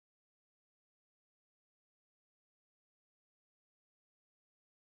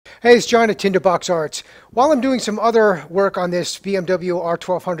Hey, it's John at Tinderbox Arts. While I'm doing some other work on this BMW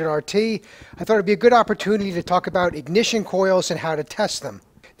R1200 RT, I thought it'd be a good opportunity to talk about ignition coils and how to test them.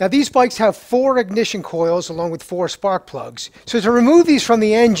 Now, these bikes have 4 ignition coils along with 4 spark plugs. So to remove these from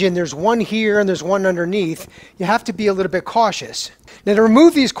the engine, there's one here and there's one underneath. You have to be a little bit cautious. Now, to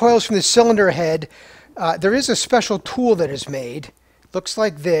remove these coils from the cylinder head, there is a special tool that is made. Looks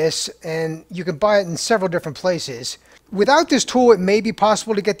like this, and you can buy it in several different places. Without this tool, it may be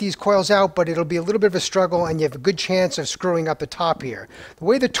possible to get these coils out, but it'll be a little bit of a struggle, and you have a good chance of screwing up the top here. The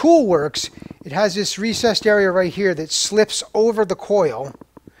way the tool works, it has this recessed area right here that slips over the coil,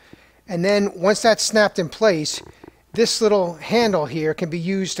 and then once that's snapped in place, this little handle here can be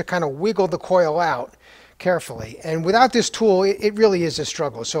used to kind of wiggle the coil out carefully. And without this tool, it really is a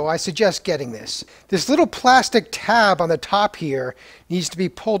struggle, so I suggest getting this. This little plastic tab on the top here needs to be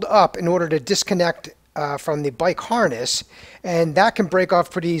pulled up in order to disconnect from the bike harness, and that can break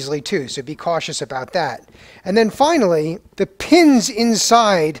off pretty easily too, so be cautious about that. And then finally, the pins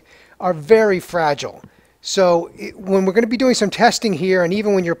inside are very fragile. So when we're going to be doing some testing here, and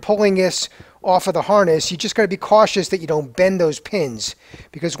even when you're pulling this off of the harness, you just got to be cautious that you don't bend those pins,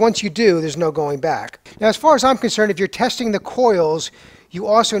 because once you do, there's no going back. Now, as far as I'm concerned, if you're testing the coils, you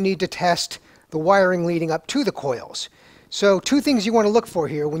also need to test the wiring leading up to the coils. So 2 things you want to look for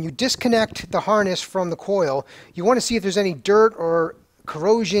here. When you disconnect the harness from the coil, you want to see if there's any dirt or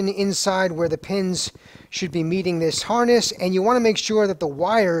corrosion inside where the pins should be meeting this harness, and you want to make sure that the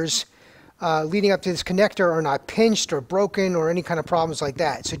wires leading up to this connector are not pinched or broken or any kind of problems like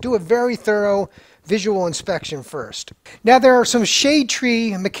that. So do a very thorough visual inspection first. Now, there are some shade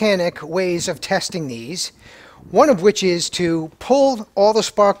tree mechanic ways of testing these, one of which is to pull all the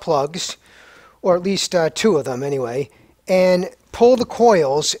spark plugs, or at least 2 of them anyway, and pull the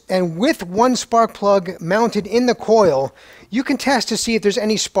coils, and with one spark plug mounted in the coil, you can test to see if there's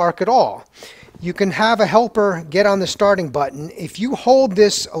any spark at all. You can have a helper get on the starting button. If you hold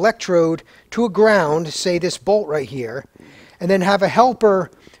this electrode to a ground, say this bolt right here, and then have a helper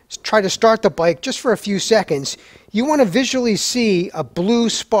try to start the bike just for a few seconds, you want to visually see a blue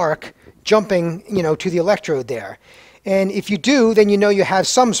spark jumping, to the electrode there. And if you do, then you know you have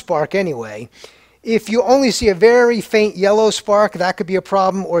some spark anyway. If you only see a very faint yellow spark, that could be a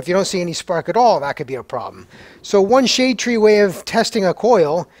problem, or if you don't see any spark at all, that could be a problem. So one shade tree way of testing a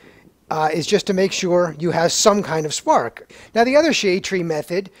coil is just to make sure you have some kind of spark. Now, the other shade tree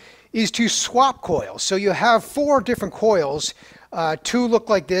method is to swap coils. So you have 4 different coils. 2 look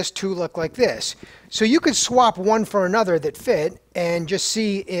like this, 2 look like this. So you could swap one for another that fit and just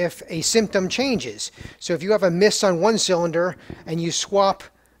see if a symptom changes. So if you have a miss on one cylinder and you swap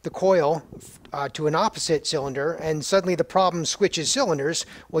the coil to an opposite cylinder and suddenly the problem switches cylinders,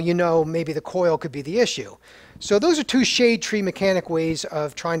 well, maybe the coil could be the issue. So those are 2 shade tree mechanic ways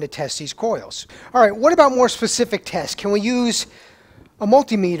of trying to test these coils. All right, what about more specific tests? Can we use a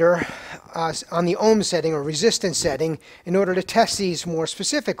multimeter on the ohm setting or resistance setting in order to test these more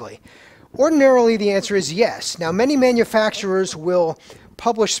specifically? Ordinarily, the answer is yes. Now, many manufacturers will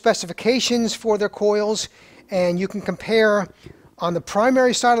publish specifications for their coils, and you can compare on the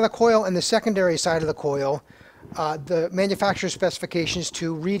primary side of the coil and the secondary side of the coil the manufacturer's specifications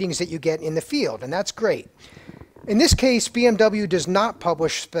to readings that you get in the field, and that's great. In this case, BMW does not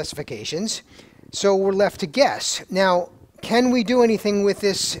publish specifications, so we're left to guess. Now, can we do anything with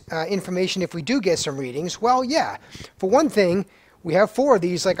this information if we do get some readings? Well, yeah. For one thing, we have 4 of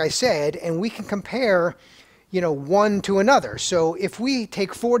these, like I said, and we can compare, one to another. So if we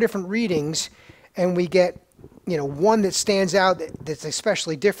take 4 different readings and we get one that stands out that's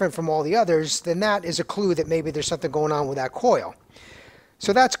especially different from all the others, then that is a clue that maybe there's something going on with that coil.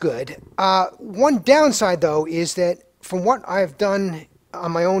 So that's good. One downside, though, is that from what I've done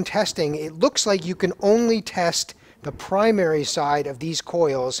on my own testing, it looks like you can only test the primary side of these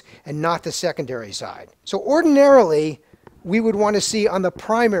coils and not the secondary side. So ordinarily, we would want to see on the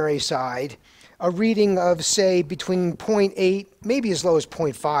primary side a reading of, say, between 0.8, maybe as low as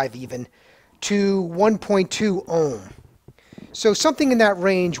 0.5 even, to 1.2 ohm. So something in that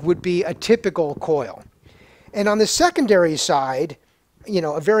range would be a typical coil. And on the secondary side,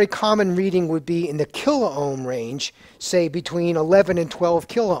 a very common reading would be in the kilo-ohm range, say between 11 and 12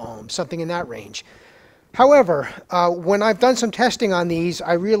 kilo-ohms, something in that range. However, when I've done some testing on these,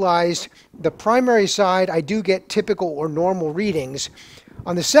 I realized the primary side, I do get typical or normal readings.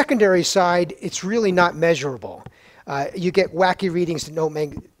 On the secondary side, it's really not measurable. You get wacky readings that don't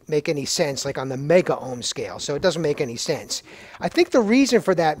make make any sense, like on the mega ohm scale. So it doesn't make any sense. I think the reason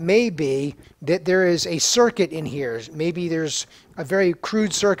for that may be that there is a circuit in here. Maybe there's a very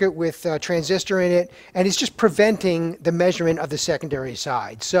crude circuit with a transistor in it, and it's just preventing the measurement of the secondary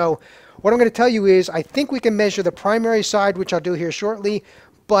side. So what I'm going to tell you is I think we can measure the primary side, which I'll do here shortly,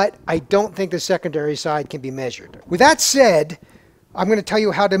 but I don't think the secondary side can be measured. With that said, I'm going to tell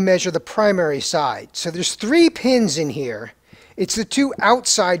you how to measure the primary side. So there's 3 pins in here. It's the 2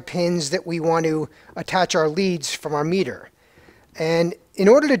 outside pins that we want to attach our leads from our meter. And in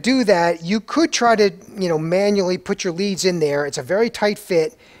order to do that, you could try to, manually put your leads in there. It's a very tight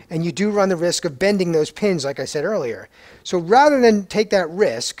fit, and you do run the risk of bending those pins, like I said earlier. So rather than take that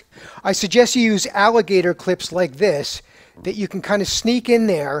risk, I suggest you use alligator clips like this that you can kind of sneak in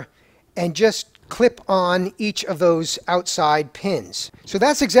there and just clip on each of those outside pins. So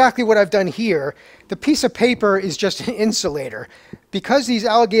that's exactly what I've done here. The piece of paper is just an insulator. Because these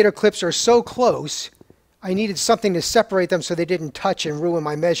alligator clips are so close, I needed something to separate them so they didn't touch and ruin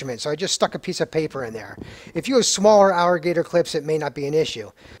my measurement. So I just stuck a piece of paper in there. If you have smaller alligator clips, it may not be an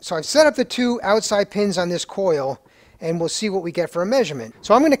issue. So I've set up the 2 outside pins on this coil, and we'll see what we get for a measurement.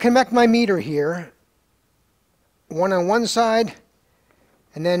 So I'm going to connect my meter here, one on one side,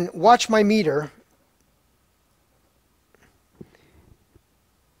 and then watch my meter.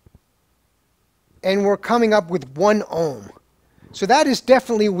 And we're coming up with 1 ohm. So that is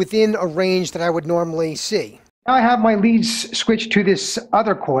definitely within a range that I would normally see. Now I have my leads switched to this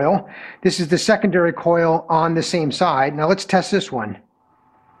other coil. This is the secondary coil on the same side. Now let's test this one.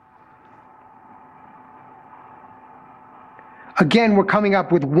 Again, we're coming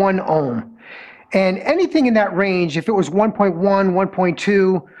up with 1 ohm. And anything in that range, if it was 1.1,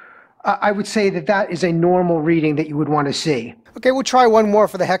 1.2, I would say that that is a normal reading that you would want to see. Okay, we'll try one more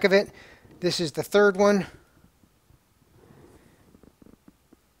for the heck of it. This is the 3rd one.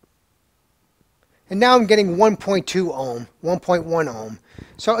 And now I'm getting 1.2 ohm, 1.1 ohm.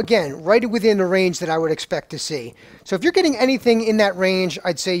 So again, right within the range that I would expect to see. So if you're getting anything in that range,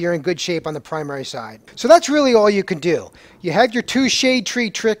 I'd say you're in good shape on the primary side. So that's really all you can do. You have your 2 shade tree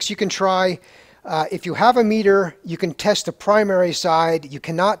tricks you can try. If you have a meter, you can test the primary side. You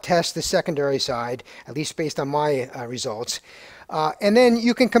cannot test the secondary side, at least based on my results. And then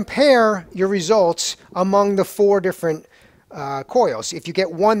you can compare your results among the 4 different coils. If you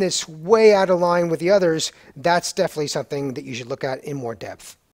get one that's way out of line with the others, that's definitely something that you should look at in more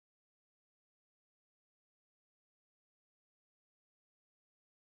depth.